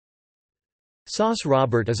Sauce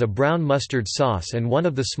Robert is a brown mustard sauce and one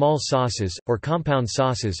of the small sauces, or compound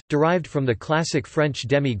sauces, derived from the classic French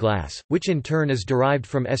demi-glace, which in turn is derived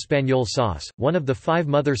from espagnole sauce, one of the 5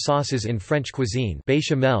 mother sauces in French cuisine: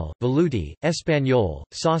 béchamel, velouté, espagnole,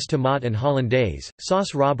 sauce tomate and hollandaise.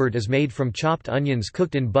 Sauce Robert is made from chopped onions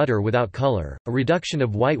cooked in butter without color, a reduction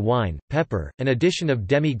of white wine, pepper, an addition of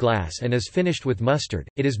demi-glace, and is finished with mustard.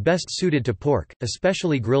 It is best suited to pork,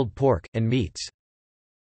 especially grilled pork, and meats.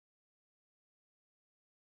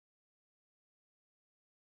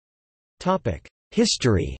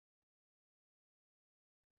 History.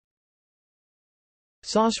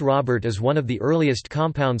 Sauce Robert is one of the earliest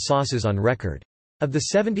compound sauces on record. Of the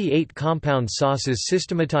 78 compound sauces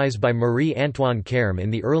systematized by Marie-Antoine Carême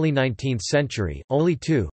in the early 19th century, only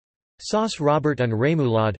 2, Sauce Robert and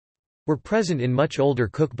Rémoulade, were present in much older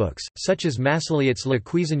cookbooks, such as Massillot's Le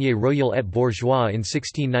Cuisinier Royal et Bourgeois in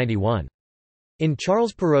 1691. In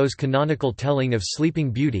Charles Perrault's canonical telling of Sleeping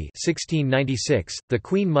Beauty 1696, the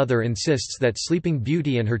Queen Mother insists that Sleeping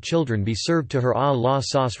Beauty and her children be served to her à la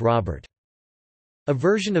Sauce Robert. A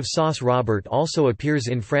version of Sauce Robert also appears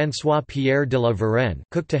in François-Pierre de la Varenne,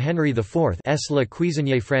 cook to Henry IV's Le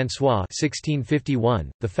Cuisinier François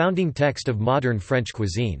 1651, the founding text of modern French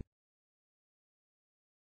cuisine.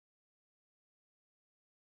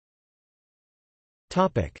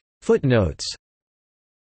 Footnotes.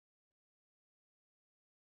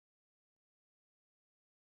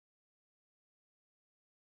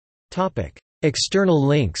 External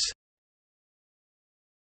links.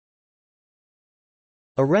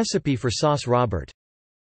 A recipe for Sauce Robert.